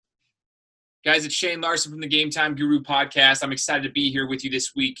Guys, it's Shane Larson from the Game Time Guru podcast. I'm excited to be here with you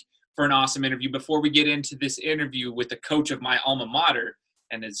this week for an awesome interview. Before we get into this interview with the coach of my alma mater,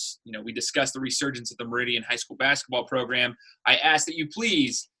 and as you know, we discussed the resurgence of the Meridian high school basketball program, I ask that you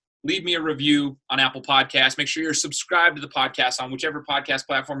please leave me a review on Apple Podcasts. Make sure you're subscribed to the podcast on whichever podcast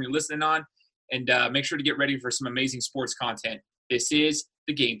platform you're listening on, and make sure to get ready for some amazing sports content. This is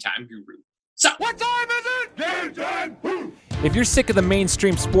the Game Time Guru. So, what time is it? Game time! Boom. If you're sick of the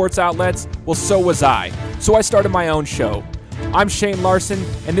mainstream sports outlets, well, so was I. So I started my own show. I'm Shane Larson,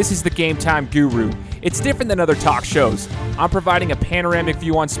 and this is the Game Time Guru. It's different than other talk shows. I'm providing a panoramic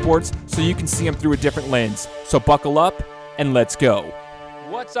view on sports so you can see them through a different lens. So buckle up and let's go.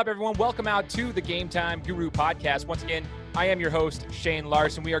 What's up, everyone? Welcome out to the Game Time Guru podcast. Once again, I am your host, Shane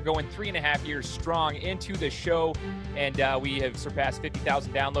Larson. We are going 3.5 years strong into the show, and we have surpassed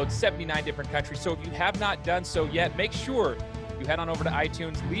 50,000 downloads, 79 different countries. So if you have not done so yet, make sure you head on over to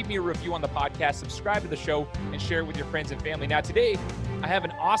iTunes, leave me a review on the podcast, subscribe to the show, and share it with your friends and family. Now, today, I have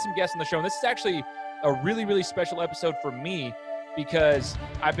an awesome guest on the show, and this is actually a really, really special episode for me because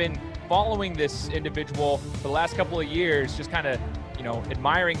I've been following this individual for the last couple of years, just kind of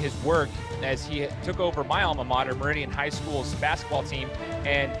admiring his work as he took over my alma mater, Meridian High School's basketball team,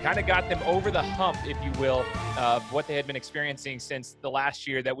 and kind of got them over the hump, if you will, of what they had been experiencing since the last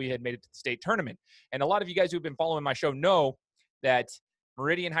year that we had made it to the state tournament. And a lot of you guys who've been following my show know that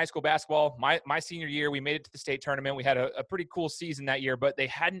Meridian High School basketball, my senior year, we made it to the state tournament. We had a pretty cool season that year, but they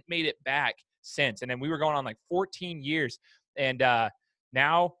hadn't made it back since. And then we were going on like 14 years. And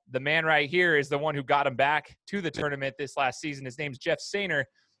now the man right here is the one who got him back to the tournament this last season. His name's Jeff Sanor.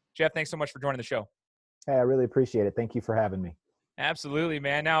 Jeff, thanks so much for joining the show. Hey, I really appreciate it. Thank you for having me. Absolutely,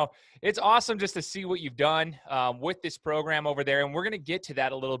 man. Now, it's awesome just to see what you've done with this program over there, and we're going to get to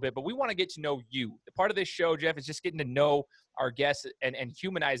that a little bit, but we want to get to know you. The part of this show, Jeff, is just getting to know our guests and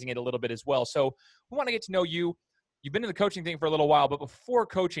humanizing it a little bit as well. So we want to get to know you. You've been in the coaching thing for a little while, but before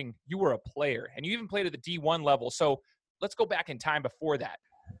coaching, you were a player, and you even played at the D1 level. So let's go back in time before that.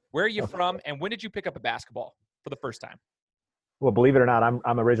 Where are you from, and when did you pick up a basketball for the first time? Well, believe it or not,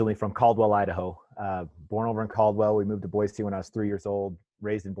 I'm originally from Caldwell, Idaho. Born over in Caldwell. We moved to Boise when I was 3 years old,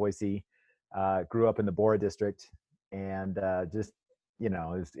 raised in Boise, grew up in the Bora district, and it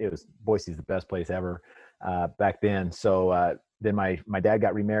was Boise's the best place ever back then. So then my dad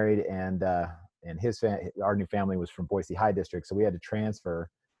got remarried, and our new family was from Boise High District, so we had to transfer.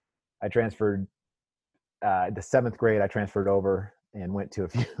 I transferred the seventh grade. I transferred over and went to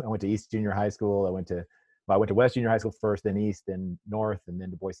East Junior High School. I went to West Junior High School first, then East, then North, and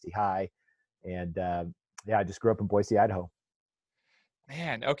then to Boise High. And I just grew up in Boise, Idaho.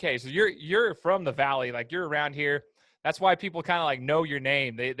 Man, okay, so you're from the Valley, like you're around here. That's why people kind of like know your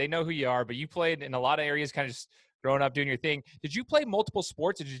name. They know who you are, but you played in a lot of areas, kind of just growing up doing your thing. Did you play multiple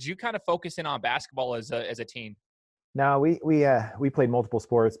sports, or did you kind of focus in on basketball as a teen? No, we played multiple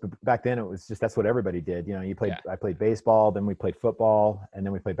sports, but back then it was just that's what everybody did. I played baseball, then we played football, and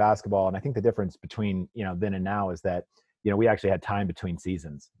then we played basketball. And I think the difference between then and now is that we actually had time between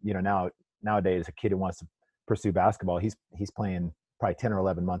seasons. Nowadays a kid who wants to pursue basketball, he's playing probably 10 or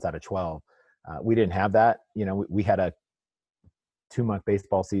 11 months out of 12. We didn't have that. We had a 2-month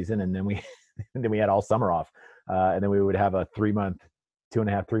baseball season, and then we had all summer off, and then we would have a 3-month,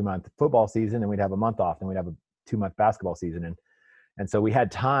 2.5-3 month football season, and we'd have a month off, and we'd have a 2-month basketball season. And so we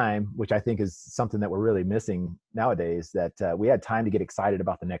had time, which I think is something that we're really missing nowadays, that we had time to get excited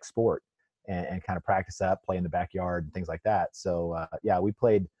about the next sport and kind of practice up, play in the backyard and things like that. So we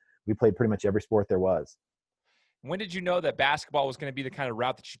played pretty much every sport there was. When did you know that basketball was going to be the kind of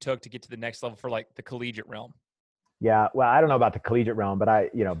route that you took to get to the next level for like the collegiate realm? Yeah, well, I don't know about the collegiate realm, but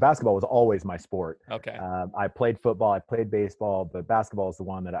basketball was always my sport. Okay. I played football, I played baseball, but basketball is the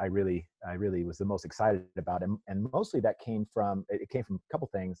one that I really was the most excited about. And mostly that came from a couple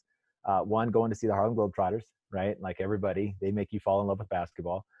things. One, going to see the Harlem Globetrotters, right? Like everybody, they make you fall in love with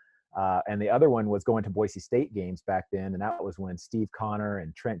basketball. And the other one was going to Boise State games back then. And that was when Steve Connor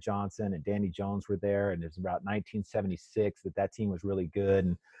and Trent Johnson and Danny Jones were there. And it was about 1976 that team was really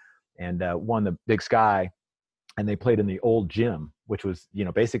good and won the Big Sky. And they played in the old gym, which was,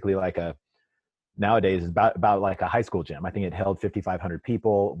 basically like nowadays is about like a high school gym. I think it held 5,500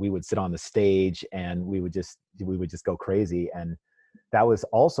 people. We would sit on the stage and we would just go crazy. And that was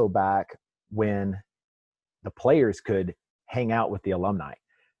also back when the players could hang out with the alumni.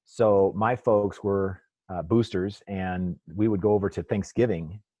 So my folks were boosters, and we would go over to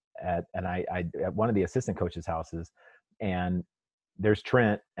Thanksgiving at one of the assistant coaches' houses, and there's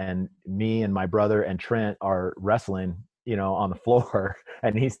Trent, and me and my brother and Trent are wrestling on the floor,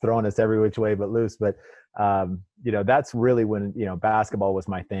 and he's throwing us every which way but loose. But that's really when basketball was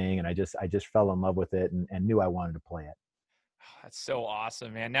my thing, and I just fell in love with it and knew I wanted to play it. That's so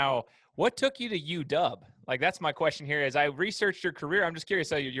awesome, man. Now, what took you to UW? Like, that's my question here. As I researched your career, I'm just curious.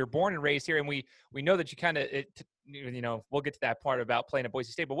 So you're born and raised here, and we know that you kind of, we'll get to that part about playing at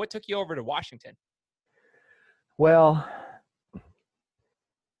Boise State. But what took you over to Washington? Well,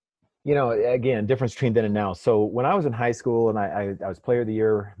 again, difference between then and now. So when I was in high school and I was player of the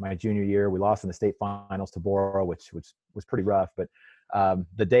year my junior year, we lost in the state finals to Bora, which was pretty rough. But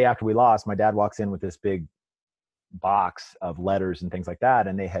the day after we lost, my dad walks in with this big box of letters and things like that,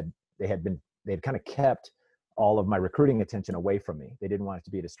 and they had kind of kept all of my recruiting attention away from me. They didn't want it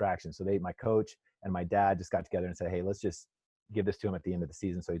to be a distraction. So my coach and my dad just got together and said, hey, let's just give this to him at the end of the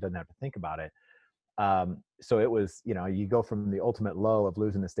season so he doesn't have to think about it. So it was, you go from the ultimate low of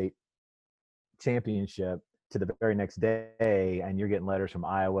losing the state championship to the very next day, and you're getting letters from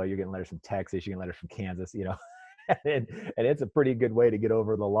Iowa, you're getting letters from Texas, you're getting letters from Kansas, and it's a pretty good way to get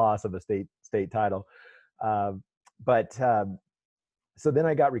over the loss of a state title. So then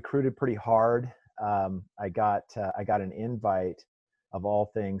I got recruited pretty hard. I got an invite of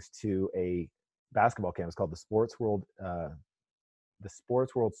all things to a basketball camp. It's called the Sports World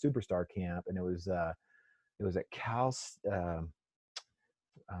Superstar Camp, and it was at Cal.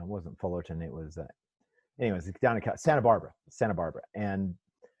 It wasn't Fullerton. It was anyways down in Santa Barbara, and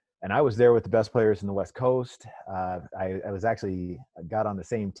I was there with the best players in the West Coast. I got on the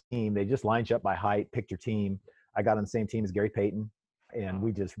same team. They just lined you up by height, picked your team. I got on the same team as Gary Payton, and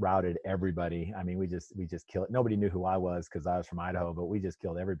we just routed everybody. I mean, we just killed it. Nobody knew who I was because I was from Idaho, but we just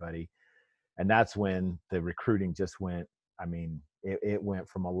killed everybody. And that's when the recruiting just went. I mean, it went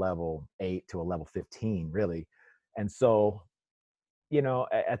from a level 8 to a level 15, really. And so,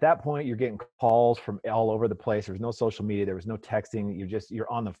 at that point, you're getting calls from all over the place. There was no social media. There was no texting. You're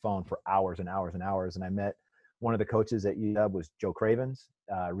on the phone for hours and hours and hours. And I met one of the coaches at UW was Joe Cravens.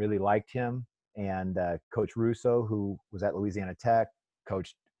 Really liked him. And Coach Russo, who was at Louisiana Tech,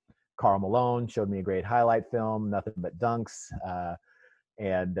 coached Karl Malone, showed me a great highlight film, nothing but dunks.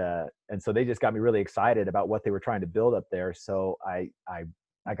 And so they just got me really excited about what they were trying to build up there. So I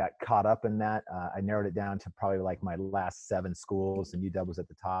got caught up in that. I narrowed it down to probably like my last 7 schools, and UW was at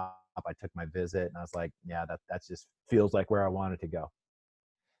the top. I took my visit, and I was like, yeah, that just feels like where I wanted to go.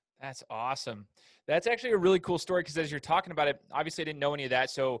 That's awesome. That's actually a really cool story, because as you're talking about it, obviously I didn't know any of that.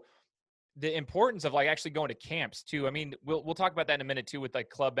 So the importance of like actually going to camps too. I mean, we'll talk about that in a minute too, with like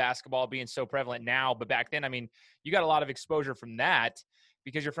club basketball being so prevalent now, but back then, I mean, you got a lot of exposure from that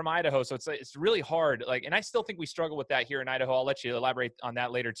because you're from Idaho. So it's really hard. Like, and I still think we struggle with that here in Idaho. I'll let you elaborate on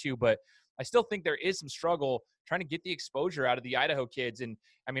that later too, but I still think there is some struggle trying to get the exposure out of the Idaho kids. And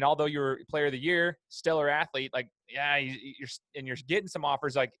I mean, although you're player of the year, stellar athlete, like, yeah, you're getting some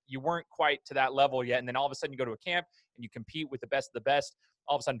offers, like you weren't quite to that level yet. And then all of a sudden you go to a camp and you compete with the best of the best.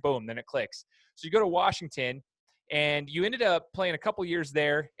 All of a sudden, boom, then it clicks. So you go to Washington, and you ended up playing a couple years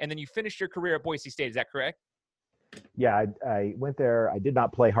there, and then you finished your career at Boise State. Is that correct? Yeah, I went there. I did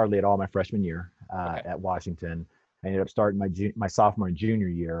not play hardly at all my freshman year at Washington. I ended up starting my sophomore and junior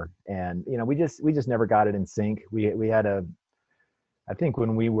year, and we just never got it in sync. We had I think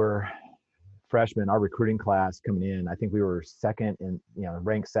when we were freshmen, our recruiting class coming in, I think we were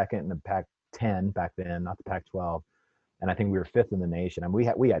ranked second in the Pac-10 back then, not the Pac-12. And I think we were 5th in the nation. And we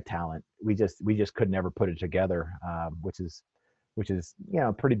had talent. We just could never put it together, which is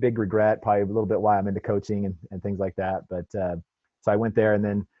pretty big regret. Probably a little bit why I'm into coaching and things like that. But so I went there, and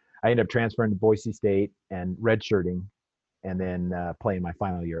then I ended up transferring to Boise State and redshirting, and then playing my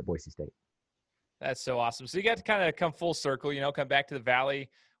final year at Boise State. That's so awesome. So you got to kind of come full circle. Come back to the Valley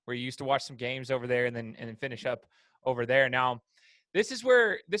where you used to watch some games over there, and then finish up over there. Now, This is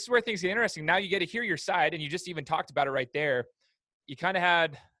where things get interesting. Now you get to hear your side, and you just even talked about it right there. You kind of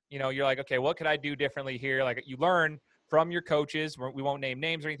had, you're like, okay, what could I do differently here? Like, you learn from your coaches. We won't name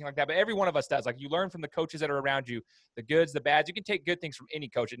names or anything like that, but every one of us does. Like, you learn from the coaches that are around you, the goods, the bads. You can take good things from any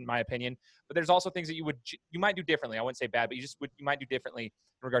coach, in my opinion, but there's also things that you might do differently. I wouldn't say bad, but you might do differently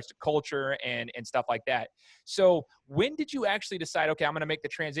in regards to culture and stuff like that. So when did you actually decide, okay, I'm going to make the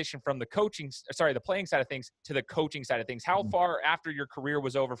transition from the playing side of things to the coaching side of things? How far after your career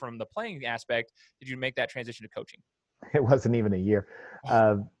was over from the playing aspect did you make that transition to coaching? It wasn't even a year.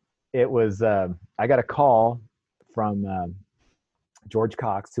 It was, I got a call from George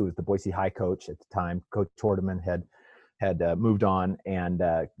Cox, who was the Boise High coach at the time. Coach Tordeman had moved on, and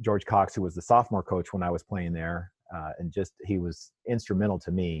George Cox, who was the sophomore coach when I was playing there, and he was instrumental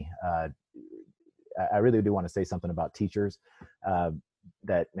to me. I really do want to say something about teachers.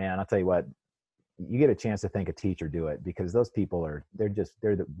 That, man, I'll tell you what, you get a chance to thank a teacher, do it, because those people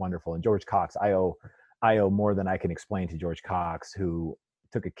they're wonderful. And George Cox, I owe more than I can explain to George Cox, who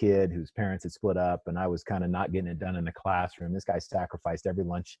took a kid whose parents had split up, and I was kind of not getting it done in the classroom. This guy sacrificed every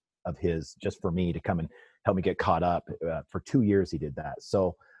lunch of his just for me to come and help me get caught up. For 2 years he did that.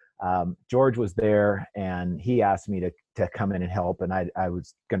 So George was there, and he asked me to come in and help. And I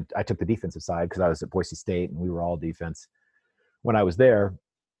took the defensive side because I was at Boise State and we were all defense when I was there.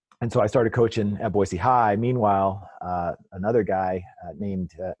 And so I started coaching at Boise High. Meanwhile, another guy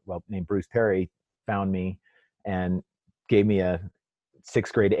named Bruce Perry found me and gave me a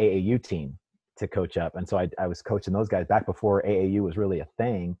 6th grade AAU team to coach up. And so I was coaching those guys back before AAU was really a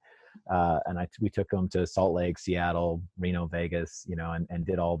thing. And we took them to Salt Lake, Seattle, Reno, Vegas, and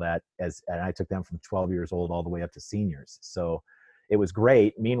did all that and I took them from 12 years old all the way up to seniors. So it was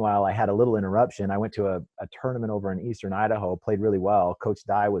great. Meanwhile, I had a little interruption. I went to a tournament over in Eastern Idaho, played really well. Coach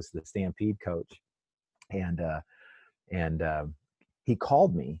Dye was the Stampede coach. And he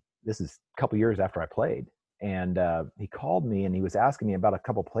called me. This is a couple years after I played. And he called me and he was asking me about a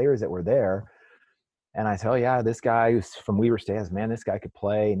couple players that were there. And I said, oh yeah, this guy who's from Weber State, man, this guy could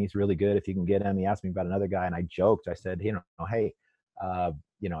play and he's really good if you can get him. He asked me about another guy and I joked. I said, hey,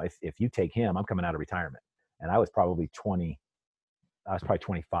 if you take him, I'm coming out of retirement. And I was probably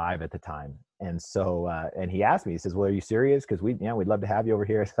 25 at the time. And so, and he asked me, he says, well, are you serious? Cause we'd love to have you over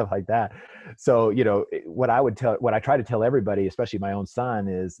here and stuff like that. So, what I try to tell everybody, especially my own son,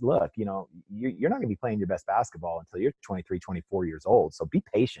 is look, you're not gonna be playing your best basketball until you're 23, 24 years old. So be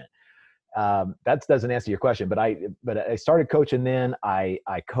patient. That doesn't answer your question, but I started coaching then. I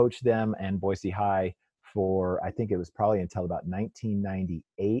coached them and Boise High for, I think it was probably until about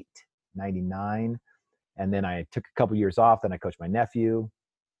 1998, 99. And then I took a couple years off. Then I coached my nephew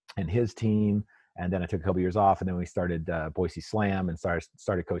and his team. And then I took a couple years off. And then we started Boise Slam and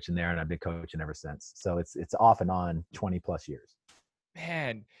started coaching there. And I've been coaching ever since. So it's off and on 20 plus years.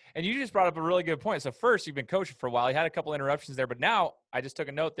 Man, and you just brought up a really good point. So first, you've been coaching for a while. You had a couple interruptions there, but now I just took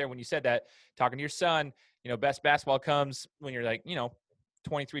a note there when you said that, talking to your son, best basketball comes when you're like,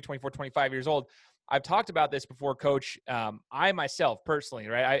 23, 24, 25 years old. I've talked about this before, Coach. I myself personally,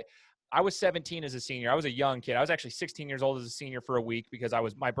 right? I was 17 as a senior. I was a young kid. I was actually 16 years old as a senior for a week because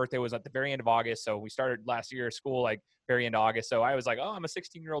my birthday was at the very end of August. So we started last year of school, like very end of August. So I was like, oh, I'm a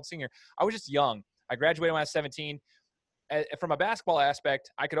 16-year-old senior. I was just young. I graduated when I was 17. From a basketball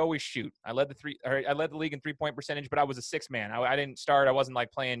aspect, I could always shoot. I led the league in 3-point percentage, but I was a 6-man. I didn't start. I wasn't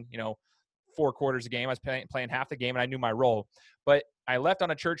like playing, 4 quarters a game. I was playing half the game, and I knew my role. But I left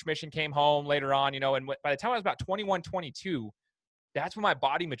on a church mission, came home later on, and by the time I was about 21, 22, that's when my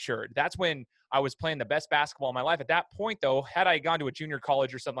body matured. That's when I was playing the best basketball in my life. At that point, though, had I gone to a junior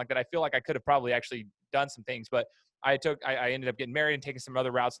college or something like that, I feel like I could have probably actually done some things. But I ended up getting married and taking some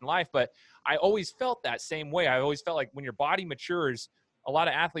other routes in life. But I always felt that same way. I always felt like when your body matures, a lot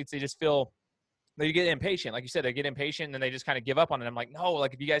of athletes, they just feel they get impatient. Like you said, they get impatient and then they just kind of give up on it. I'm like, no,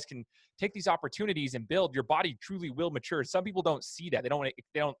 like if you guys can take these opportunities and build, your body truly will mature. Some people don't see that. They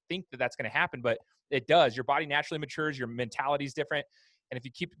don't think that that's going to happen, but it does. Your body naturally matures. Your mentality is different. And if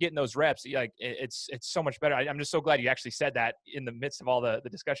you keep getting those reps, like it's so much better. I'm just so glad you actually said that in the midst of all the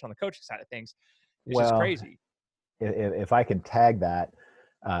discussion on the coaching side of things. It's just crazy. If I can tag that,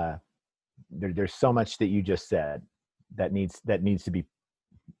 there's so much that you just said that needs to be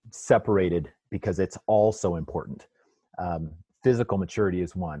separated because it's all so important. Physical maturity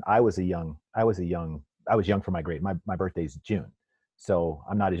is one. I was young for my grade. My birthday's June, so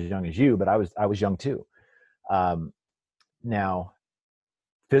I'm not as young as you, but I was young too. Now,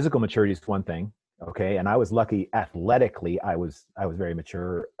 physical maturity is one thing, okay, and I was lucky athletically. I was very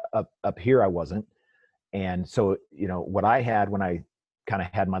mature. Up here, I wasn't. And so, what I had when I kind of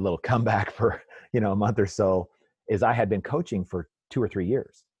had my little comeback for, a month or so is I had been coaching for 2 or 3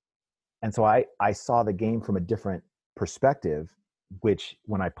 years. And so I saw the game from a different perspective, which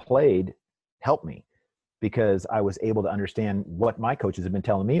when I played helped me because I was able to understand what my coaches have been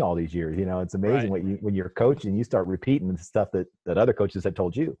telling me all these years. It's amazing when you're coaching, you start repeating the stuff that other coaches had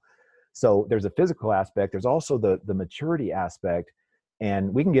told you. So there's a physical aspect. There's also the maturity aspect.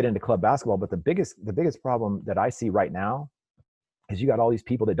 And we can get into club basketball, but the biggest problem that I see right now is you got all these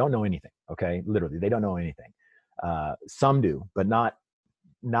people that don't know anything. Okay, literally, they don't know anything. Some do, but not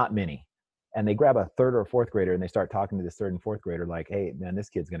many. And they grab a 3rd or 4th grader and they start talking to this 3rd and 4th grader like, "Hey, man, this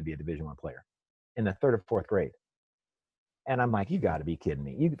kid's going to be a Division I player in the 3rd or 4th grade." And I'm like, "You got to be kidding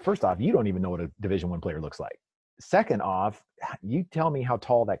me! First off, you don't even know what a Division I player looks like. Second off, you tell me how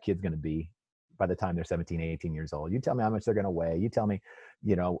tall that kid's going to be by the time they're 17, 18 years old. You tell me how much they're going to weigh. You tell me,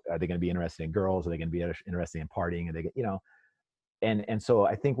 are they going to be interested in girls? Are they going to be interested in partying? Are they, and so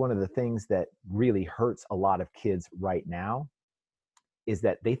I think one of the things that really hurts a lot of kids right now is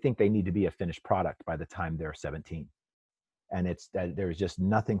that they think they need to be a finished product by the time they're 17. And it's that there's just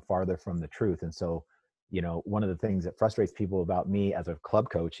nothing farther from the truth. And so, one of the things that frustrates people about me as a club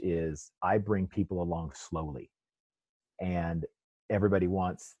coach is I bring people along slowly, and everybody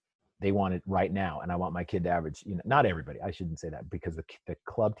they want it right now. And I want my kid to average, not everybody, I shouldn't say that, because the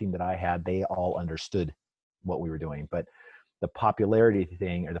club team that I had, they all understood what we were doing. But the popular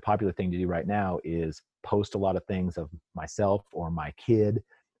thing to do right now is post a lot of things of myself or my kid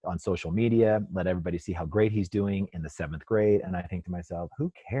on social media, let everybody see how great he's doing in the 7th grade. And I think to myself,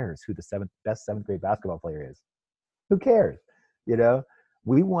 who cares who the best 7th grade basketball player is? Who cares?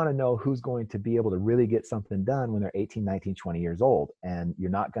 We want to know who's going to be able to really get something done when they're 18, 19, 20 years old. And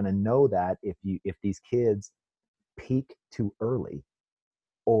you're not going to know that if these kids peak too early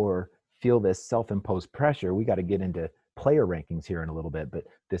or feel this self-imposed pressure. We got to get into player rankings here in a little bit, but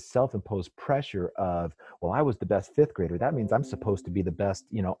this self-imposed pressure of, well, I was the best 5th grader, that means I'm supposed to be the best,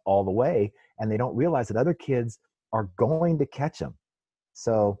 all the way. And they don't realize that other kids are going to catch them.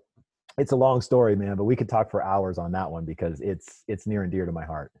 So it's a long story, man, but we could talk for hours on that one because it's near and dear to my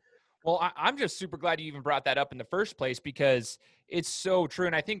heart. Well, I'm just super glad you even brought that up in the first place because it's so true.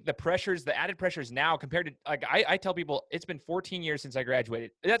 And I think the added pressures now compared to, like, I tell people it's been 14 years since I graduated.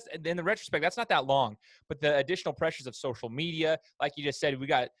 That's, in the retrospect, that's not that long. But the additional pressures of social media, like you just said, we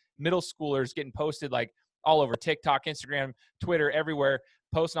got middle schoolers getting posted like all over TikTok, Instagram, Twitter, everywhere,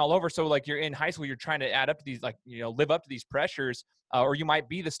 posting all over. So like you're in high school, you're trying to add up to these, like, live up to these pressures. Or you might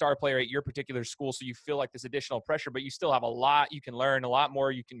be the star player at your particular school, so you feel like this additional pressure, but you still have a lot you can learn, a lot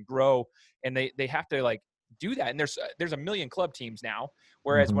more you can grow, and they have to like do that. And there's a million club teams now,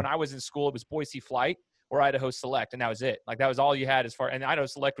 whereas when I was in school, it was Boise Flight or Idaho Select, and that was it. Like that was all you had and Idaho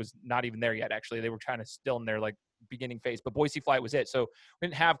Select was not even there yet. Actually, they were kind of still in their like beginning phase, but Boise Flight was it. So we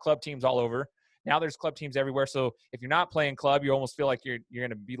didn't have club teams all over. Now there's club teams everywhere. So if you're not playing club, you almost feel like you're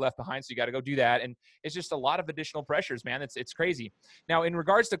going to be left behind. So you got to go do that. And it's just a lot of additional pressures, man. It's crazy. Now, in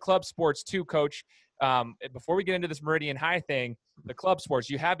regards to club sports too, Coach, before we get into this Meridian High thing, the club sports,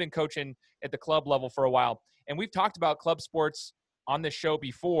 you have been coaching at the club level for a while. And we've talked about club sports on this show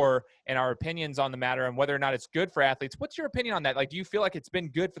before and our opinions on the matter and whether or not it's good for athletes. What's your opinion on that? Like, do you feel like it's been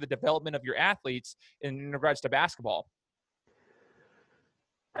good for the development of your athletes in regards to basketball?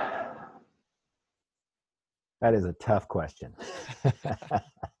 That is a tough question.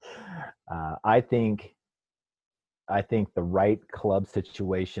 I think the right club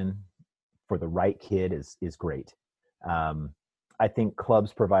situation for the right kid is great. I think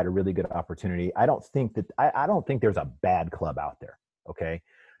clubs provide a really good opportunity. I don't think there's a bad club out there. Okay.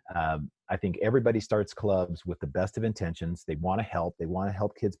 I think everybody starts clubs with the best of intentions. They want to help. They want to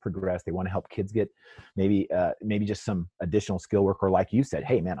help kids progress. They want to help kids get maybe just some additional skill work, or like you said,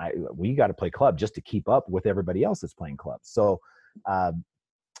 hey man, we got to play club just to keep up with everybody else that's playing club. So, I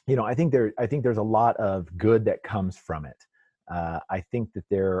think there's a lot of good that comes from it. I think that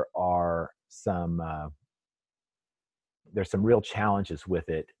there's some real challenges with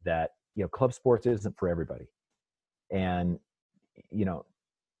it that, club sports isn't for everybody. And,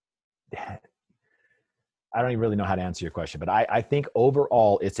 I don't even really know how to answer your question, but I think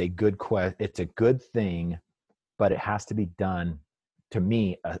overall it's a good thing, but it has to be done, to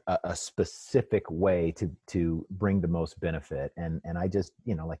me, a specific way to bring the most benefit. And I just,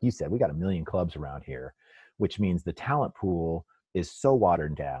 like you said, we got a million clubs around here, which means the talent pool is so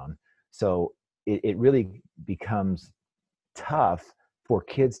watered down. So it really becomes tough for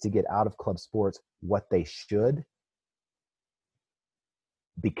kids to get out of club sports what they should,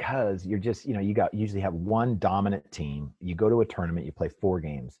 because you're just, usually have one dominant team. You go to a tournament, you play 4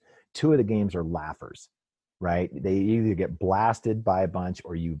 games. 2 of the games are laughers, right? They either get blasted by a bunch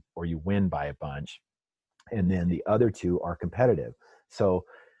or you win by a bunch. And then the other 2 are competitive. So,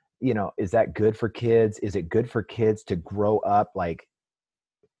 is that good for kids? Is it good for kids to grow up? Like,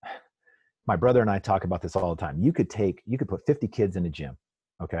 my brother and I talk about this all the time. You could put 50 kids in a gym,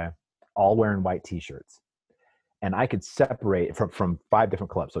 okay, all wearing white t-shirts. And I could separate from 5 different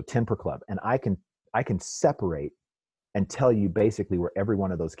clubs, so 10 per club. And I can separate and tell you basically where every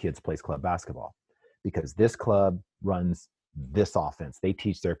one of those kids plays club basketball, because this club runs this offense. They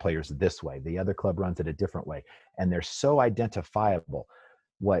teach their players this way. The other club runs it a different way. And they're so identifiable.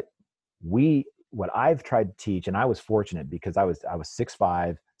 What I've tried to teach, and I was fortunate because I was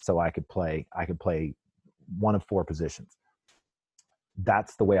 6'5", so I could play one of 4 positions.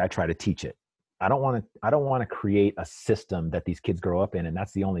 That's the way I try to teach it. I don't want to create a system that these kids grow up in, and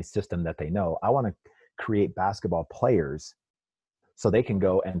that's the only system that they know. I want to create basketball players so they can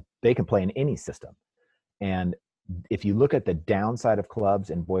go and they can play in any system. And if you look at the downside of clubs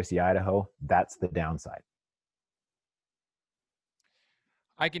in Boise, Idaho, that's the downside.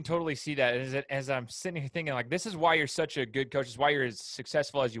 I can totally see that as I'm sitting here thinking, like, this is why you're such a good coach. This is why you're as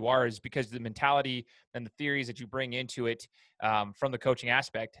successful as you are, is because of the mentality and the theories that you bring into it from the coaching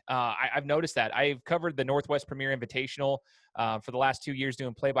aspect. I've noticed that. I've covered the Northwest Premier Invitational for the last 2 years,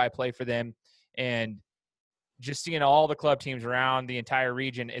 doing play-by-play for them. And just seeing all the club teams around the entire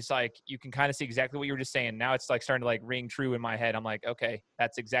region, it's like you can kind of see exactly what you were just saying. Now it's like starting to like ring true in my head. I'm like, okay,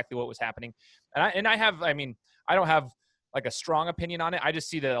 that's exactly what was happening. I don't have like a strong opinion on it. I just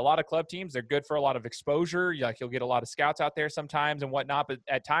see that a lot of club teams, they're good for a lot of exposure. Like, you'll get a lot of scouts out there sometimes and whatnot, but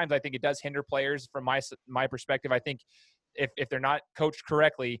at times I think it does hinder players from my perspective. I think if they're not coached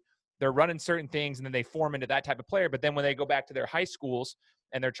correctly, they're running certain things and then they form into that type of player. But then when they go back to their high schools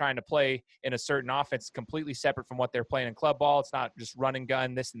and they're trying to play in a certain offense completely separate from what they're playing in club ball, it's not just run and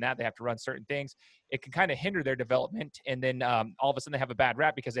gun, this and that. They have to run certain things. It can kind of hinder their development. And then all of a sudden they have a bad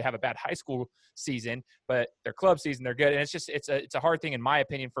rap because they have a bad high school season, but their club season, they're good. And it's a hard thing, in my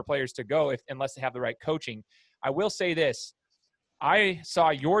opinion, for players to go unless they have the right coaching. I will say this. I saw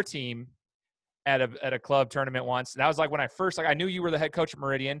your team at a club tournament once. And that was like when I knew you were the head coach at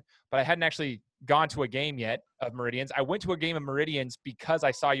Meridian, but I hadn't actually gone to a game yet of Meridians. I went to a game of Meridians because I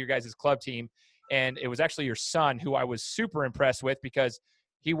saw your guys' club team, and it was actually your son who I was super impressed with, because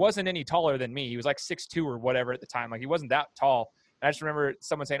he wasn't any taller than me. He was like 6'2" or whatever at the time. Like, he wasn't that tall. And I just remember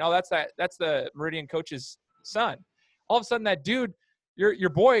someone saying, "Oh, that's the Meridian coach's son." All of a sudden, that dude, your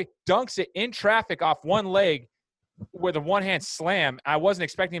boy, dunks it in traffic off one leg with a one-hand slam. I wasn't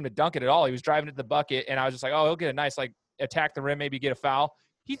expecting him to dunk it at all. He was driving it to the bucket, and I was just like, oh, he'll get a nice, like, attack the rim, maybe get a foul.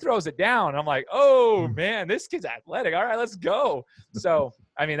 He throws it down, and I'm like, oh, man, this kid's athletic. All right, let's go. So,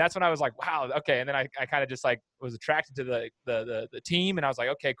 I mean, that's when I was like, wow, okay. And then I kind of just, like, was attracted to the team, and I was like,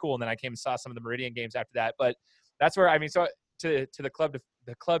 okay, cool. And then I came and saw some of the Meridian games after that. But that's where, I mean, so to the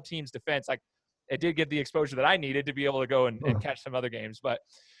club team's defense, like, it did get the exposure that I needed to be able to go and catch some other games. But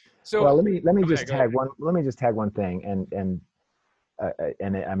so, well, let me just tag one thing, and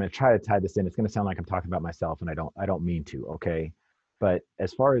I'm going to try to tie this in. It's going to sound like I'm talking about myself, and I don't mean to. Okay, but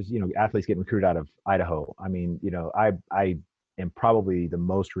as far as athletes getting recruited out of Idaho, I mean, I am probably the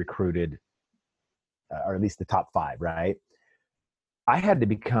most recruited, or at least the top 5, right? I had to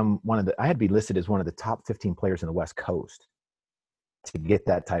be listed as one of the top 15 players in the West Coast to get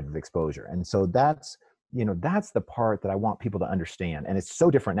that type of exposure, and so that's the part that I want people to understand. And it's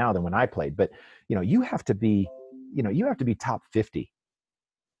so different now than when I played, but you have to be top 50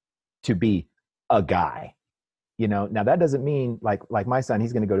 to be a guy, now that doesn't mean like my son,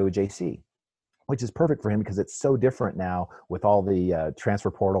 he's going to go to a JC, which is perfect for him because it's so different now with all the transfer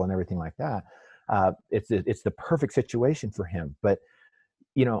portal and everything like that. It's the perfect situation for him, but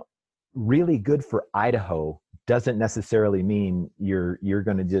really good for Idaho doesn't necessarily mean you're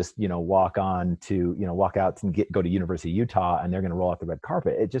going to just walk out and go to University of Utah and they're going to roll out the red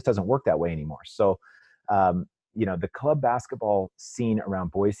carpet. It just doesn't work that way anymore. So the club basketball scene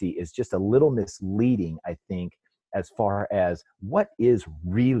around Boise is just a little misleading, I think, as far as what is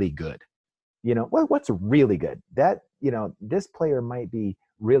really good. What's really good? That this player might be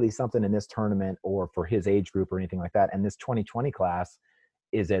really something in this tournament or for his age group or anything like that, and this 2020 class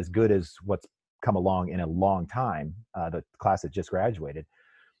is as good as what's come along in a long time, the class that just graduated.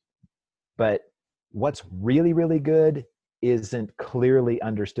 But what's really, really good isn't clearly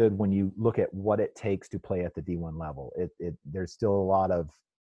understood when you look at what it takes to play at the D1 level. There's still a lot of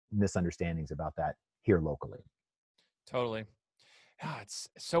misunderstandings about that here locally. Totally. Oh, it's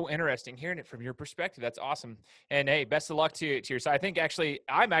so interesting hearing it from your perspective. That's awesome. And hey, best of luck to your side. I think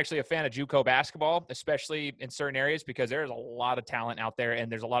I'm actually a fan of JUCO basketball, especially in certain areas, because there's a lot of talent out there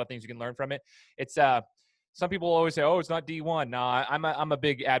and there's a lot of things you can learn from it. It's some people always say, oh, it's not D1. No, I'm a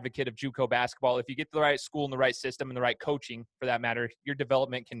big advocate of JUCO basketball. If you get the right school and the right system and the right coaching, for that matter, your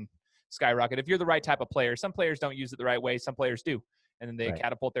development can skyrocket. If you're the right type of player, some players don't use it the right way. Some players do. And then they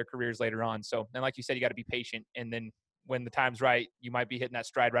catapult their careers later on. So, and like you said, you got to be patient. And then when the time's right, you might be hitting that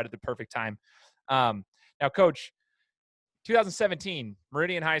stride right at the perfect time. Now, Coach, 2017,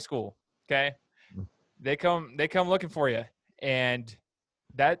 Meridian High School, okay? They come looking for you. And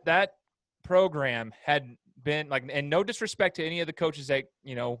that program had been like, and no disrespect to any of the coaches that,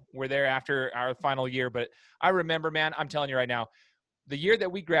 were there after our final year, but I remember, man, I'm telling you right now, the year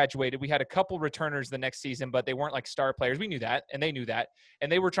that we graduated, we had a couple returners the next season, but they weren't like star players. We knew that, and they knew that,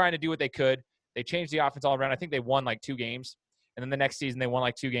 and they were trying to do what they could. They changed the offense all around. I think they won like 2 games, and then the next season they won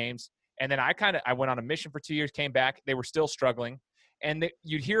like 2 games. And then I went on a mission for 2 years, came back. They were still struggling. And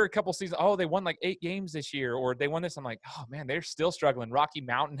you'd hear a couple seasons, oh, they won like 8 games this year, or they won this. I'm like, oh man, they're still struggling. Rocky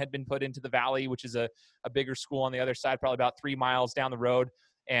Mountain had been put into the Valley, which is a bigger school on the other side, probably about 3 miles down the road.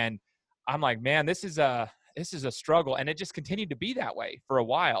 And I'm like, man, this is a struggle. And it just continued to be that way for a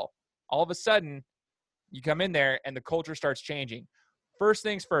while. All of a sudden, you come in there and the culture starts changing. First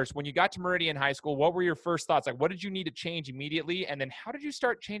things first, when you got to Meridian High School, what were your first thoughts? Like, what did you need to change immediately? And then how did you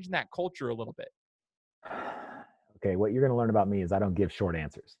start changing that culture a little bit? Okay, what you're going to learn about me is I don't give short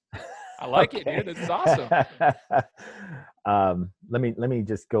answers. I like it, dude. This is awesome. Let me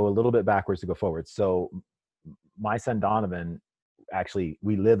just go a little bit backwards to go forward. So my son Donovan, actually,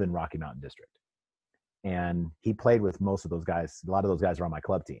 we live in Rocky Mountain District, and he played with most of those guys. A lot of those guys are on my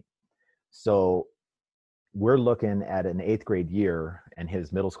club team. So we're looking at an 8th grade year, and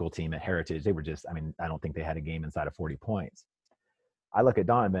his middle school team at Heritage, they were just, I mean, I don't think they had a game inside of 40 points. I look at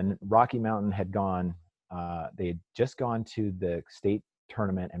Donovan. Rocky Mountain had gone, they had just gone to the state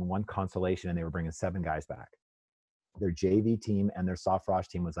tournament and won consolation, and they were bringing 7 guys back. Their JV team and their soft frosh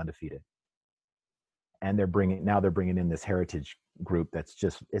team was undefeated. And they're bringing in this Heritage group that's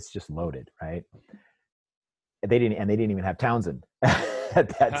just loaded, right? They didn't even have Townsend at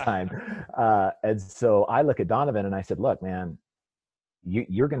that time. And so I look at Donovan and I said, look, man,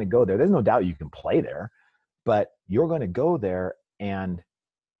 you're going to go there. There's no doubt you can play there, but you're going to go there. And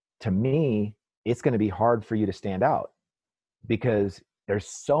to me, it's going to be hard for you to stand out because there's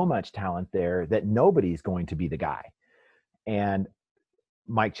so much talent there that nobody's going to be the guy. And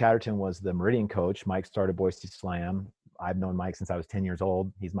Mike Chatterton was the Meridian coach. Mike started Boise Slam. I've known Mike since I was 10 years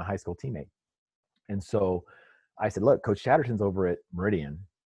old. He's my high school teammate. And so I said, look, Coach Chatterton's over at Meridian,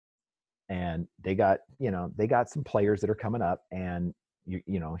 and they got some players that are coming up, and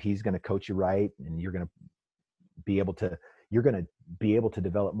he's going to coach you right, and you're going to be able to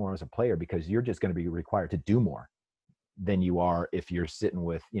develop more as a player because you're just going to be required to do more than you are if you're sitting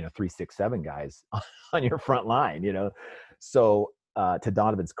with 3, 6, 7 guys on your front line. So to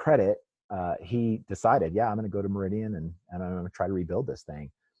Donovan's credit, he decided, I'm going to go to Meridian and I'm going to try to rebuild this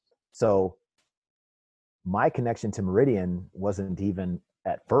thing. So my connection to Meridian wasn't even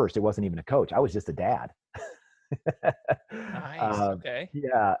at first. It wasn't even a coach. I was just a dad. Nice. Okay.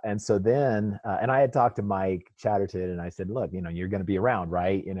 Yeah. And so then, and I had talked to Mike Chatterton and I said, look, you're going to be around,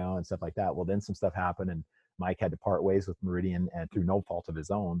 right? And stuff like that. Well, then some stuff happened and Mike had to part ways with Meridian and through no fault of his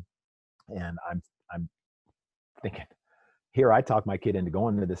own. And I'm thinking, here I talked my kid into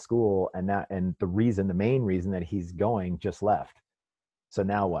going to this school, and the main reason that he's going just left. So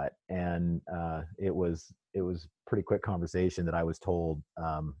now what? And it was pretty quick conversation that I was told,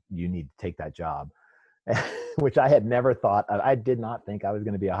 you need to take that job, which I had never thought. I did not think I was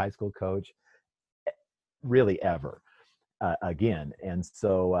going to be a high school coach really ever again. And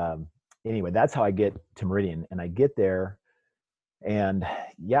so anyway, that's how I get to Meridian, and I get there and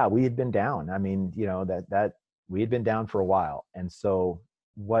we had been down. I mean, that we had been down for a while. And so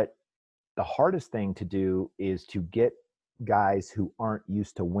what the hardest thing to do is to get guys who aren't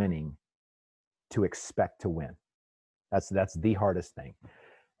used to winning to expect to win. That's the hardest thing,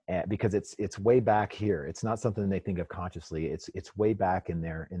 because it's way back here. It's not something they think of consciously. It's way back in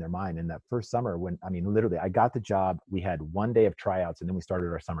their mind. And that first summer, literally I got the job, we had 1 day of tryouts and then we started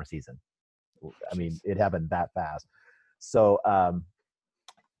our summer season. I mean, it happened that fast. So, I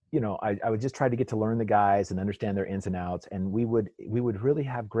would just try to get to learn the guys and understand their ins and outs. And we would really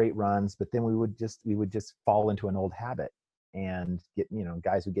have great runs, but then we would just fall into an old habit and get,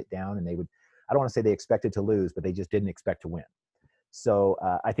 guys would get down and I don't want to say they expected to lose, but they just didn't expect to win. So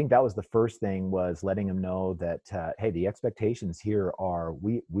I think that was the first thing, was letting them know that, hey, the expectations here are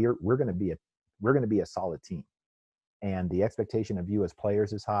we're going to be a solid team, and the expectation of you as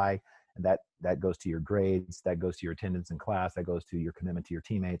players is high. And that goes to your grades, that goes to your attendance in class, that goes to your commitment to your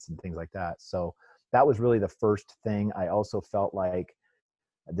teammates and things like that. So that was really the first thing. I also felt like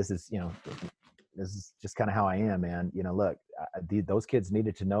this is just kind of how I am, man. Look, those kids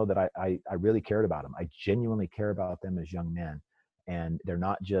needed to know that I really cared about them. I genuinely care about them as young men, and they're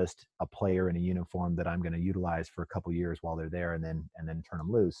not just a player in a uniform that I'm going to utilize for a couple years while they're there and then turn them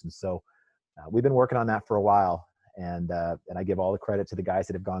loose. And so we've been working on that for a while. And I give all the credit to the guys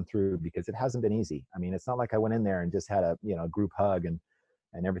that have gone through, because it hasn't been easy. I mean, it's not like I went in there and just had a group hug and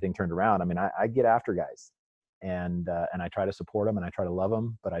everything turned around. I mean, I get after guys, and I try to support them and I try to love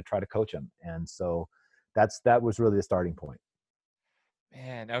them, but I try to coach them. And so that was really the starting point.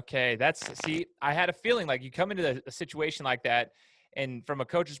 Man, okay. I had a feeling like you come into a situation like that, and from a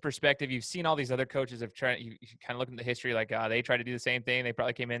coach's perspective, you've seen all these other coaches have tried. You kind of look at the history, like they tried to do the same thing. They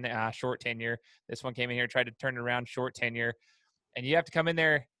probably came in short tenure. This one came in here, tried to turn it around, short tenure, and you have to come in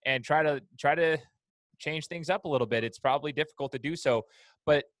there and try to change things up a little bit. It's probably difficult to do so.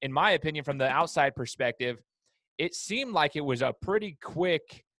 But in my opinion, from the outside perspective, it seemed like it was a pretty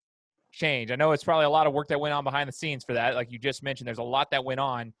quick change. I know it's probably a lot of work that went on behind the scenes for that. Like you just mentioned, there's a lot that went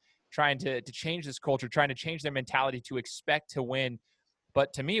on trying to change this culture, trying to change their mentality to expect to win.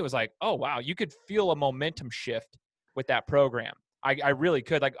 But to me, it was like, oh, wow, you could feel a momentum shift with that program. I really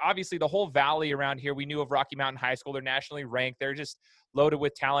could. Like, obviously, the whole valley around here, we knew of Rocky Mountain High School. They're nationally ranked. They're just loaded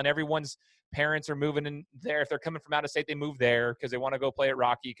with talent. Everyone's parents are moving in there. If they're coming from out of state, they move there because they want to go play at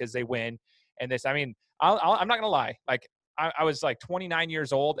Rocky because they win. And this, I mean, I'm not going to lie. Like, I was like 29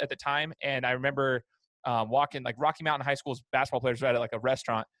 years old at the time, and I remember walking, like, Rocky Mountain High School's basketball players were at like a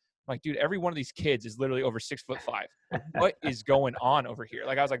restaurant. I'm like, dude, every one of these kids is literally over 6'5". Like, what is going on over here?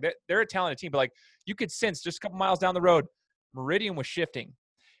 Like, I was like, they're a talented team, but like, you could sense just a couple miles down the road, Meridian was shifting.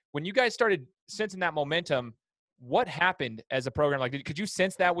 When you guys started sensing that momentum, what happened as a program? Like, could you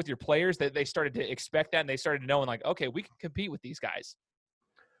sense that with your players, that they started to expect that and they started knowing, like, okay, we can compete with these guys?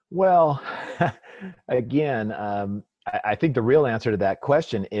 Well, again, I think the real answer to that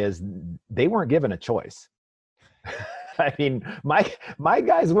question is they weren't given a choice. I mean, my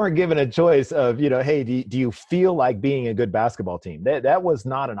guys weren't given a choice of, hey, do you feel like being a good basketball team? That was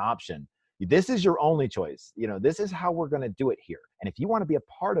not an option. This is your only choice. This is how we're going to do it here. And if you want to be a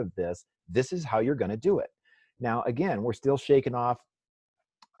part of this, this is how you're going to do it. Now, again, we're still shaking off.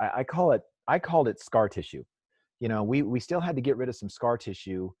 I called it scar tissue. We still had to get rid of some scar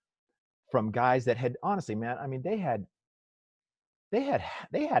tissue from guys that had, honestly, man, I mean, they had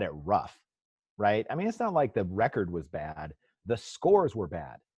it rough, right? I mean, it's not like the record was bad. The scores were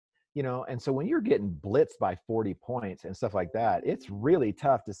bad. And so when you're getting blitzed by 40 points and stuff like that, it's really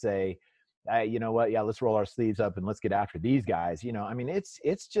tough to say, you know what? Yeah, let's roll our sleeves up and let's get after these guys. I mean,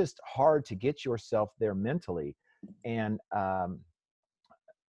 it's just hard to get yourself there mentally. And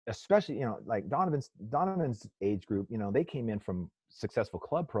especially, like Donovan's age group, they came in from successful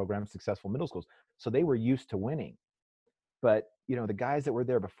club programs, successful middle schools. So they were used to winning. But, the guys that were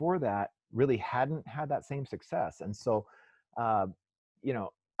there before that really hadn't had that same success. And so,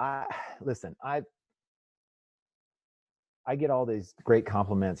 I get all these great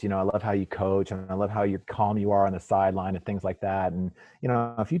compliments. I love how you coach and I love how calm you are on the sideline and things like that. And,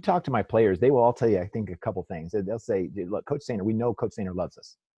 if you talk to my players, they will all tell you, I think, a couple things. They'll say, look, Coach Sanor, we know Coach Sanor loves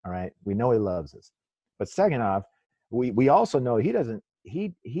us. All right. We know he loves us. But second off, we also know his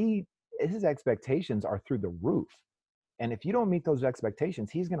expectations are through the roof. And if you don't meet those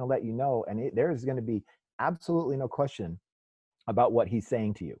expectations, he's going to let you know. And there is going to be absolutely no question about what he's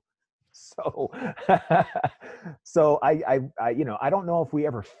saying to you. So, I don't know if we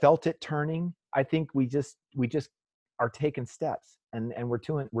ever felt it turning. I think we just are taking steps, and we're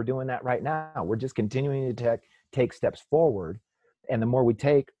doing that right now. We're just continuing to take steps forward, and the more we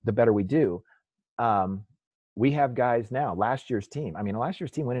take, the better we do. We have guys now. Last year's team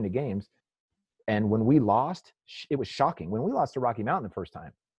went into games, and when we lost, it was shocking. When we lost to Rocky Mountain the first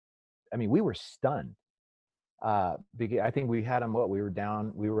time, I mean, we were stunned. Because I think we had them. We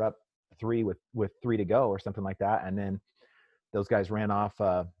were up 3 with 3 to go or something like that. And then those guys ran off.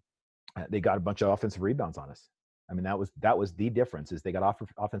 They got a bunch of offensive rebounds on us. I mean, that was the difference, is they got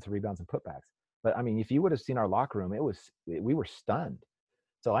offensive rebounds and putbacks. But I mean, if you would have seen our locker room, we were stunned.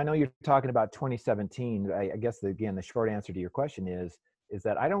 So I know you're talking about 2017. I guess again, the short answer to your question is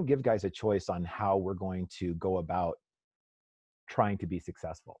that I don't give guys a choice on how we're going to go about trying to be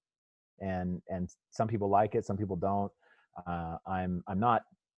successful. And some people like it, some people don't. I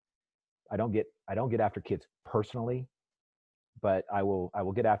don't get after kids personally, but I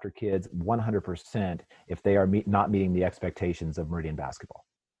will get after kids 100% if they are not meeting the expectations of Meridian basketball.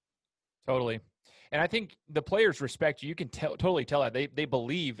 Totally. And I think the players respect you. You can totally tell that they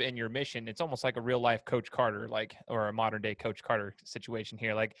believe in your mission. It's almost like a real life Coach Carter, or a modern day Coach Carter situation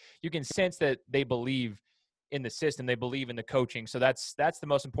here. Like, you can sense that they believe in the system, they believe in the coaching. So that's the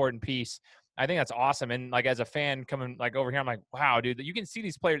most important piece. I think that's awesome. And like, as a fan coming like over here, I'm like, wow, dude, you can see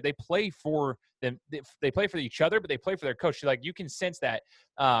these players, they play for them. They play for each other, but they play for their coach. Like, you can sense that.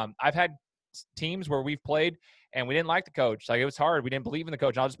 I've had teams where we've played and we didn't like the coach. Like, it was hard. We didn't believe in the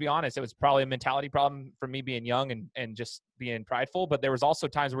coach. And I'll just be honest. It was probably a mentality problem for me being young and just being prideful. But there was also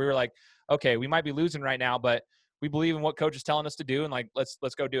times where we were like, okay, we might be losing right now, but we believe in what coach is telling us to do. And like, let's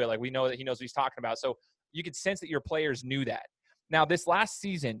go do it. Like, we know that he knows what he's talking about. So you could sense that your players knew that. Now, this last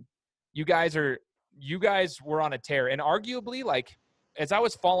season, you guys were on a tear. And arguably, like, as I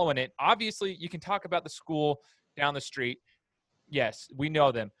was following it, obviously you can talk about the school down the street. Yes, we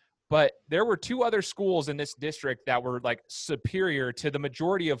know them. But there were 2 other schools in this district that were like superior to the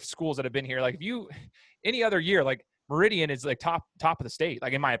majority of schools that have been here. Like, if you, any other year, like, Meridian is like top of the state,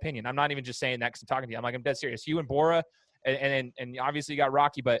 like in my opinion. I'm not even just saying that because I'm talking to you. I'm like, I'm dead serious. You and Bora, and obviously you got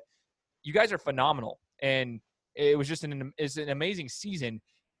Rocky, but you guys are phenomenal. And it was just an amazing season.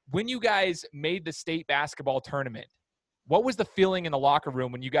 When you guys made the state basketball tournament, what was the feeling in the locker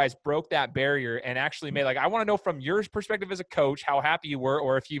room when you guys broke that barrier and actually made, like, I want to know from your perspective as a coach, how happy you were,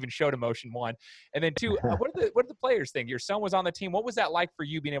 or if you even showed emotion, one. And then two, what did the players think? Your son was on the team. What was that like for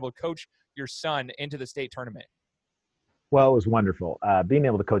you being able to coach your son into the state tournament? Well, it was wonderful. Being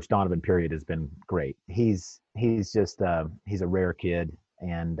able to coach Donovan, period, has been great. He's just he's a rare kid,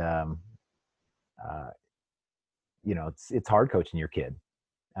 and it's hard coaching your kid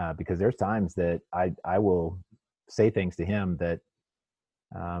because there's times that I will say things to him that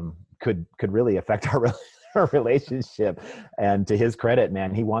could really affect our relationship. And to his credit,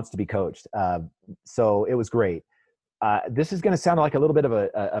 man, he wants to be coached. So it was great. This is going to sound like a little bit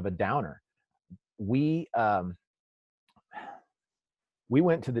of a downer. We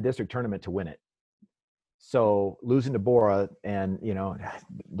went to the district tournament to win it. So losing to Bora and,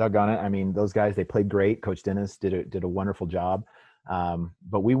 dug on it. I mean, those guys, they played great. Coach Dennis did a wonderful job.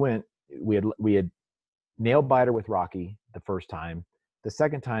 But we had nailed biter with Rocky the first time. The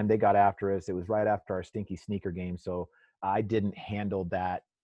second time they got after us, it was right after our stinky sneaker game. So I didn't handle that.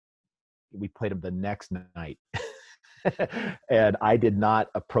 We played them the next night. And I did not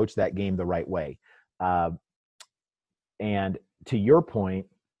approach that game the right way. And to your point,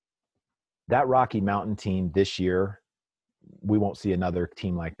 that Rocky Mountain team this year, we won't see another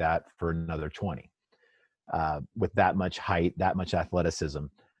team like that for another 20, with that much height, that much athleticism.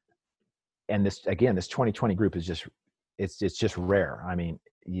 And this 2020 group is it's just rare. I mean,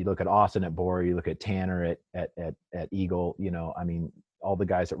 you look at Austin at Bora, you look at Tanner at Eagle, I mean, all the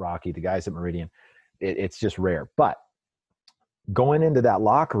guys at Rocky, the guys at Meridian, it's just rare. But going into that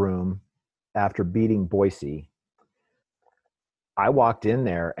locker room after beating Boise, I walked in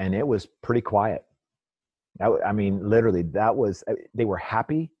there and it was pretty quiet. I mean, literally, they were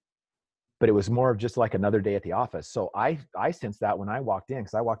happy, but it was more of just like another day at the office. So I sensed that when I walked in,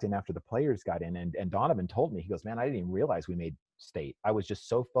 because I walked in after the players got in, and Donovan told me, he goes, man, I didn't even realize we made state. I was just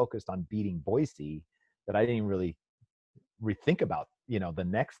so focused on beating Boise that I didn't even really rethink about, the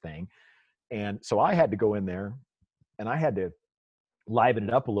next thing. And so I had to go in there and I had to liven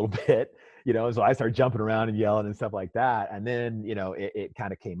it up a little bit, so I started jumping around and yelling and stuff like that. And then, it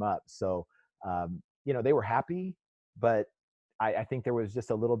kind of came up. So, they were happy, but I think there was just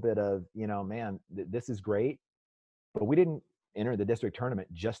a little bit of, man, this is great, but we didn't enter the district tournament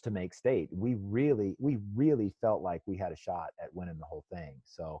just to make state. We really felt like we had a shot at winning the whole thing.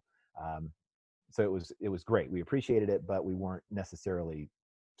 So, it was great. We appreciated it, but we weren't necessarily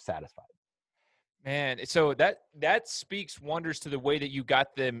satisfied. Man, so that speaks wonders to the way that you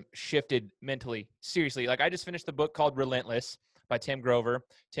got them shifted mentally. Seriously, like I just finished the book called Relentless by Tim Grover.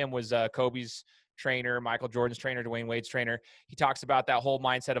 Tim was Kobe's trainer, Michael Jordan's trainer, Dwayne Wade's trainer. He talks about that whole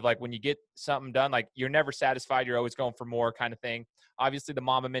mindset of like when you get something done, like you're never satisfied, you're always going for more kind of thing. Obviously, the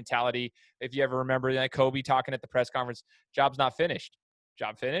Mamba mentality. If you ever remember that Kobe talking at the press conference, job's not finished.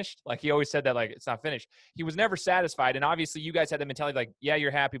 Job finished? Like he always said that, like it's not finished. He was never satisfied. And obviously you guys had the mentality like, yeah,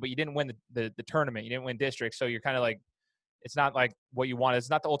 you're happy, but you didn't win the tournament. You didn't win district. So you're kind of like, it's not like what you want. It's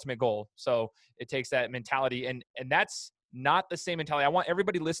not the ultimate goal. So it takes that mentality. And that's not the same mentality. I want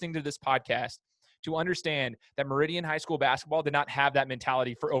everybody listening to this podcast to understand that Meridian High School basketball did not have that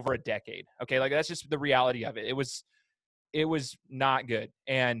mentality for over a decade. Okay. Like that's just the reality of it. It was not good.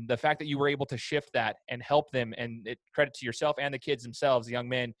 And the fact that you were able to shift that and help them, and credit to yourself and the kids themselves, the young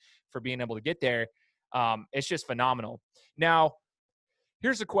men, for being able to get there. It's just phenomenal. Now,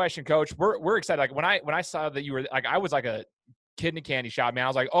 here's the question, Coach. We're excited. Like when I saw that you were like, I was like a kid in a candy shop, man. I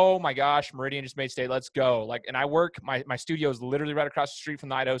was like, oh my gosh, Meridian just made state. Let's go. Like, and I work, my studio is literally right across the street from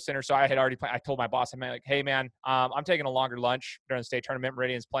the Idaho Center. So I had already I told my boss, I'm like, hey man, I'm taking a longer lunch during the state tournament.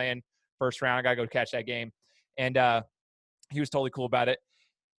 Meridian's playing first round. I got to go catch that game. And, he was totally cool about it.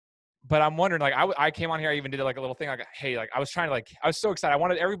 But I'm wondering, like, I came on here, I even did like a little thing, like, hey, like, I was so excited. I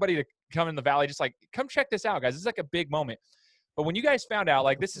wanted everybody to come in the Valley, just like, come check this out, guys. This is like a big moment. But when you guys found out,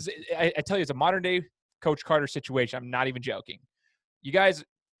 like, this is, I tell you, it's a modern day Coach Carter situation. I'm not even joking. You guys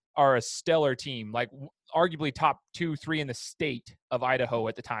are a stellar team, like arguably top 2-3 in the state of Idaho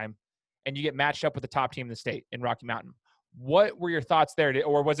at the time. And you get matched up with the top team in the state in Rocky Mountain. What were your thoughts there?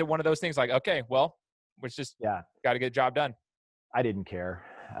 Or was it one of those things like, okay, well, which just got to get the job done? I didn't care.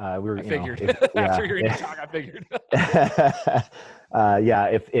 I figured. After you're in the talk, I figured.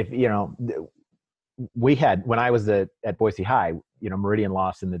 If we had, when I was at Boise High, Meridian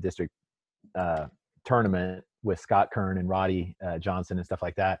lost in the district tournament with Scott Kern and Roddy Johnson and stuff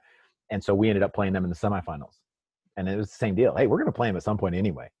like that. And so we ended up playing them in the semifinals. And it was the same deal. Hey, we're going to play them at some point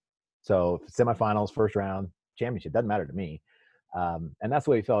anyway. So semifinals, first round, championship, doesn't matter to me. And that's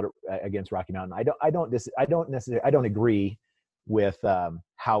the way we felt against Rocky Mountain. I don't agree with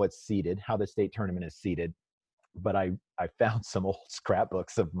how it's seeded, how the state tournament is seeded. But I found some old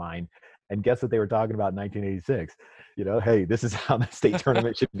scrapbooks of mine, and guess what they were talking about in 1986? Hey, this is how the state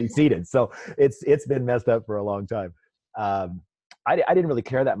tournament should be seeded. So it's been messed up for a long time. I didn't really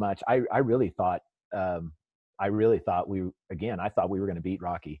care that much. I thought we were going to beat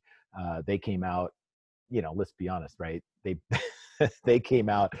Rocky. They came out, let's be honest, right? They came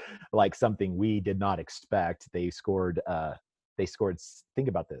out like something we did not expect. They scored, think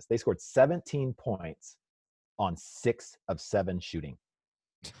about this. They scored 17 points on 6 of 7 shooting.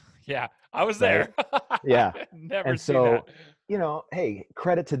 Yeah, I was there. Yeah. Never and seen so, that. hey,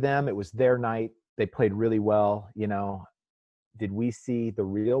 credit to them. It was their night. They played really well. Did we see the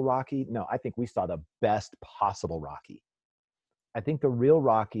real Rocky? No, I think we saw the best possible Rocky. I think the real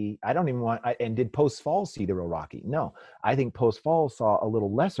Rocky, and did Post Falls see the real Rocky? No, I think Post Falls saw a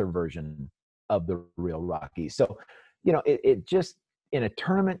little lesser version of the real Rocky. So, it just, in a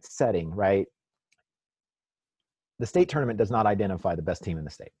tournament setting, right? The state tournament does not identify the best team in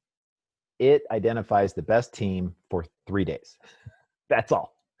the state. It identifies the best team for 3 days. That's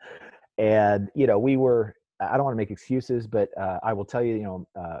all. And, I don't want to make excuses, but I will tell you,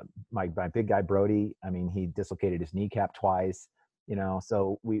 my big guy, Brody, he dislocated his kneecap twice,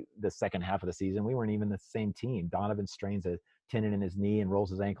 so the second half of the season, we weren't even the same team. Donovan strains a tendon in his knee and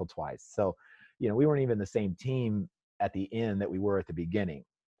rolls his ankle twice. So, we weren't even the same team at the end that we were at the beginning.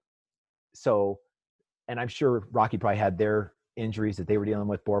 So, and I'm sure Rocky probably had their injuries that they were dealing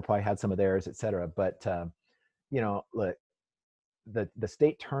with. Boar probably had some of theirs, et cetera. But, look, the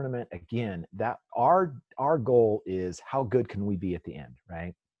state tournament, again, that our goal is how good can we be at the end,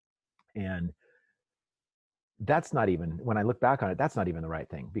 right? And that's not even, when I look back on it, that's not even the right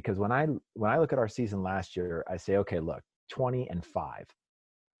thing. Because when I look at our season last year, I say, okay, look, 20-5.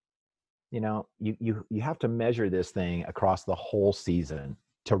 You have to measure this thing across the whole season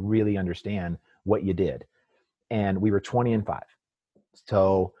to really understand what you did. And we were 20-5.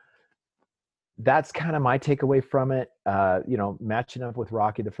 So that's kind of my takeaway from it. Matching up with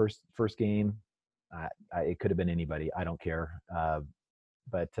Rocky the first game, it could have been anybody. I don't care.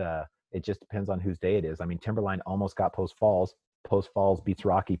 But it just depends on whose day it is. Timberline almost got Post Falls. Post Falls beats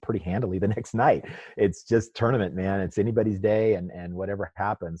Rocky pretty handily the next night. It's just tournament, man. It's anybody's day and whatever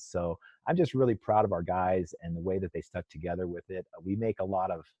happens. So I'm just really proud of our guys and the way that they stuck together with it. We make a lot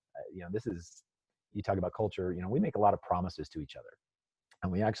of, you talk about culture, we make a lot of promises to each other.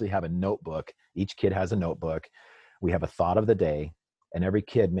 And we actually have a notebook. Each kid has a notebook. We have a thought of the day, and every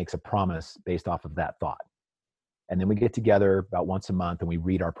kid makes a promise based off of that thought. And then we get together about once a month and we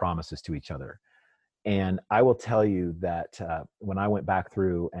read our promises to each other. And I will tell you that when I went back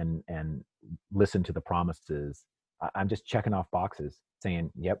through and listened to the promises, I'm just checking off boxes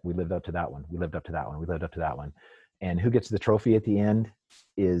saying, yep, we lived up to that one. We lived up to that one. We lived up to that one. And who gets the trophy at the end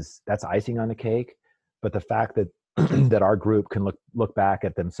that's icing on the cake. But the fact that that our group can look back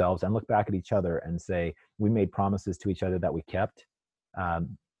at themselves and look back at each other and say, we made promises to each other that we kept,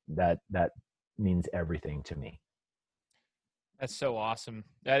 that means everything to me. That's so awesome.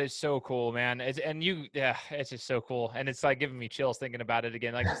 That is so cool, man. It's just so cool. And it's like giving me chills thinking about it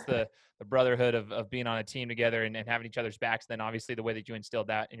again. Like just the brotherhood of being on a team together and having each other's backs. Then obviously the way that you instilled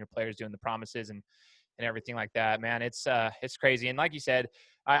that in your players doing the promises and everything like that, man, it's crazy. And like you said,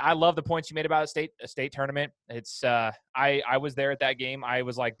 I love the points you made about a state tournament. It's I was there at that game. I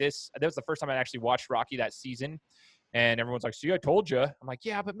was like this. That was the first time I actually watched Rocky that season. And everyone's like, see, I told you. I'm like,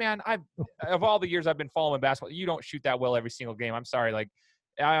 yeah, but man, of all the years I've been following basketball, you don't shoot that well every single game. I'm sorry. Like,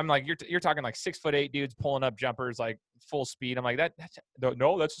 I'm like, you're talking like 6'8" dudes pulling up jumpers, like full speed. I'm like,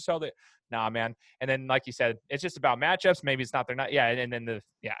 no, that's just how nah, man. And then, like you said, it's just about matchups. Maybe it's not, they're not. Yeah. And then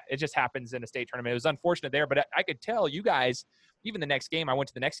it just happens in a state tournament. It was unfortunate there, but I could tell you guys, even the next game, I went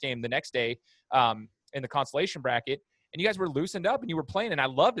to the next game the next day in the consolation bracket, and you guys were loosened up and you were playing, and I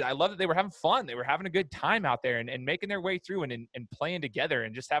loved it. I loved that they were having fun. They were having a good time out there and making their way through and playing together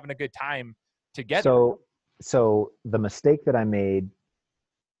and just having a good time together. So the mistake that I made,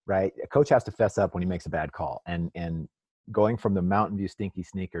 right? A coach has to fess up when he makes a bad call. And going from the Mountain View Stinky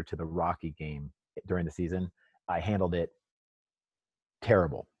Sneaker to the Rocky game during the season, I handled it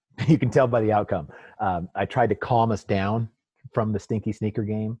terrible. You can tell by the outcome. I tried to calm us down from the Stinky Sneaker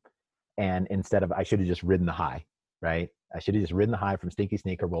game, and instead of, I should have just ridden the high. Right? I should have just ridden the high from Stinky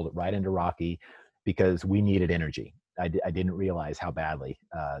Sneaker, rolled it right into Rocky because we needed energy. I didn't realize how badly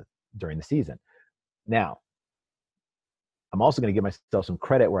during the season. Now, I'm also going to give myself some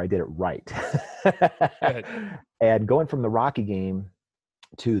credit where I did it right. Good. And going from the Rocky game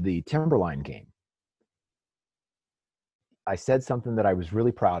to the Timberline game, I said something that I was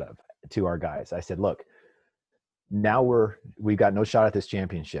really proud of to our guys. I said, look, now we've got no shot at this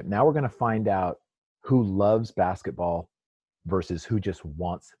championship. Now we're going to find out who loves basketball versus who just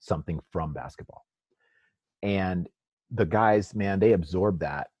wants something from basketball. And the guys, man, they absorbed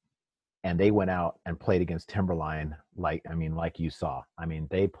that. And they went out and played against Timberline, like you saw. I mean,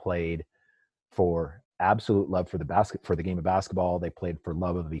 they played for absolute love for the game of basketball. They played for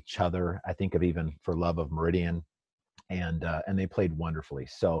love of each other. I think of even for love of Meridian, and they played wonderfully.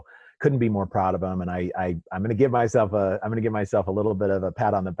 So couldn't be more proud of them. And I'm going to give myself a little bit of a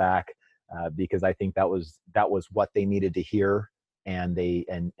pat on the back because I think that was what they needed to hear, and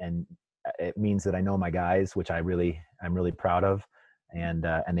it means that I know my guys, which I'm really proud of. And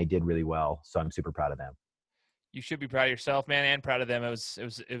they did really well. So I'm super proud of them. You should be proud of yourself, man, and proud of them. It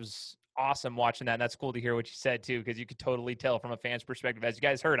was awesome watching that. And that's cool to hear what you said too, because you could totally tell from a fan's perspective. As you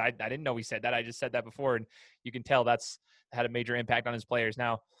guys heard, I didn't know he said that. I just said that before, and you can tell that's had a major impact on his players.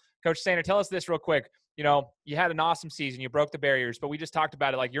 Now, Coach Sanor, tell us this real quick. You know, you had an awesome season. You broke the barriers, but we just talked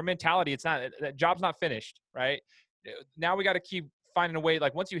about it. Like your mentality, that job's not finished, right? Now we got to keep finding a way.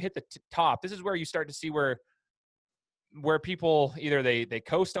 Like once you hit the top, this is where you start to see where people either they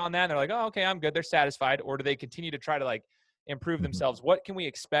coast on that and they're like, oh, okay, I'm good, they're satisfied, or do they continue to try to like improve themselves? What can we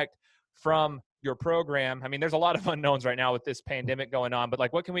expect from your program? I mean, there's a lot of unknowns right now with this pandemic going on, but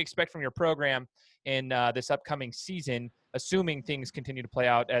like what can we expect from your program in this upcoming season, assuming things continue to play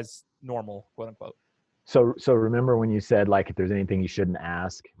out as normal, quote unquote? So remember when you said, like, if there's anything you shouldn't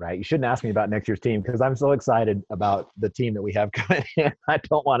ask, right? You shouldn't ask me about next year's team because I'm so excited about the team that we have coming in. I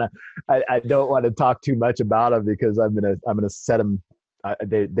don't want to talk too much about them because I'm gonna set them.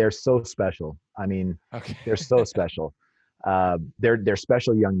 They're so special. I mean, okay. They're so special. They're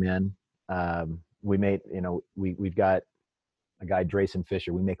special young men. We've got a guy, Drayson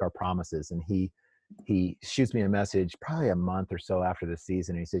Fisher. We make our promises, and he shoots me a message probably a month or so after the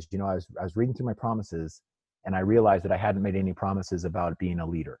season. And he says, I was reading through my promises and I realized that I hadn't made any promises about being a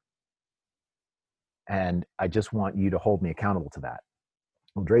leader. And I just want you to hold me accountable to that.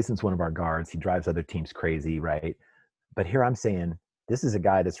 Well, Drayson's one of our guards. He drives other teams crazy, right? But here I'm saying, this is a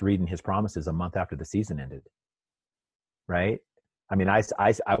guy that's reading his promises a month after the season ended, right? I mean, I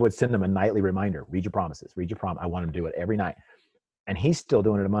would send him a nightly reminder, read your promises, I want him to do it every night. And he's still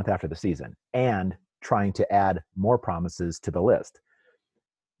doing it a month after the season and trying to add more promises to the list.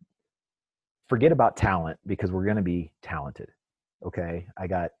 Forget about talent because we're going to be talented. Okay. I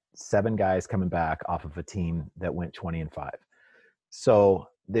got 7 guys coming back off of a team that went 20-5. So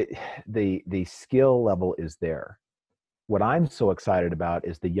the skill level is there. What I'm so excited about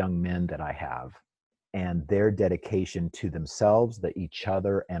is the young men that I have and their dedication to themselves, each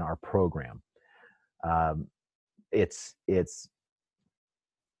other, and our program.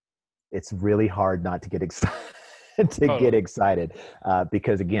 It's really hard not to get excited get excited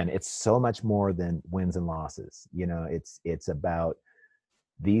because again, it's so much more than wins and losses. It's about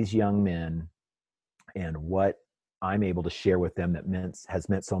these young men and what I'm able to share with them that has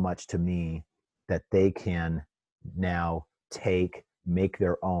meant so much to me that they can now make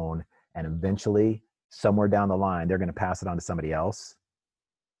their own, and eventually somewhere down the line, they're going to pass it on to somebody else.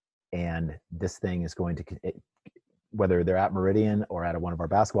 And this thing is going to, whether they're at Meridian or at one of our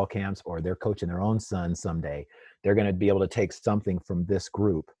basketball camps or they're coaching their own son someday, they're going to be able to take something from this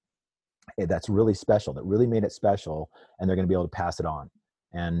group that's really special, that really made it special, and they're going to be able to pass it on.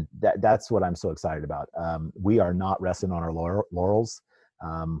 And that's what I'm so excited about. We are not resting on our laurels.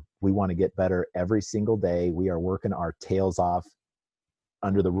 We want to get better every single day. We are working our tails off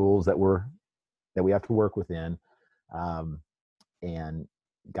under the rules that we have to work within. And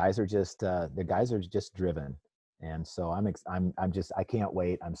guys are just driven. And so I can't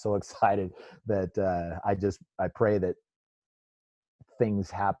wait. I'm so excited that I pray that things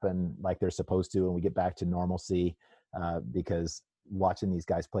happen like they're supposed to and we get back to normalcy, because watching these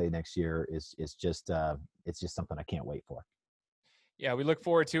guys play next year is just it's just something I can't wait for. Yeah, we look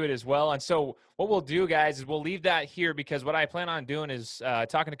forward to it as well. And so what we'll do, guys, is we'll leave that here because what I plan on doing is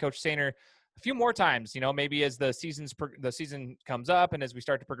talking to Coach Sanor a few more times, maybe as the season comes up and as we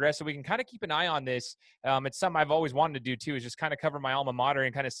start to progress, so we can kind of keep an eye on this. It's something I've always wanted to do too, is just kind of cover my alma mater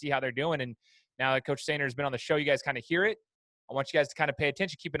and kind of see how they're doing. And now that Coach Sanor has been on the show, you guys kind of hear it. I want you guys to kind of pay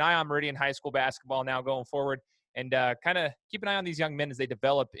attention, keep an eye on Meridian High School basketball now going forward, and kind of keep an eye on these young men as they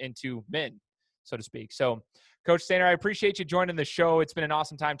develop into men, so to speak. So, Coach Sanor, I appreciate you joining the show. It's been an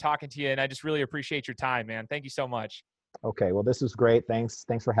awesome time talking to you, and I just really appreciate your time, man. Thank you so much. Okay, well, this was great. Thanks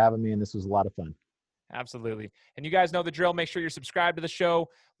for having me, and this was a lot of fun. Absolutely. And you guys know the drill. Make sure you're subscribed to the show.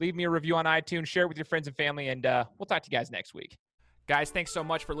 Leave me a review on iTunes. Share it with your friends and family. And we'll talk to you guys next week. Guys, thanks so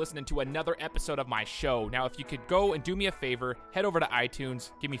much for listening to another episode of my show. Now, if you could go and do me a favor, head over to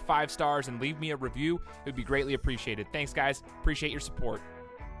iTunes, give me 5 stars, and leave me a review. It would be greatly appreciated. Thanks, guys. Appreciate your support.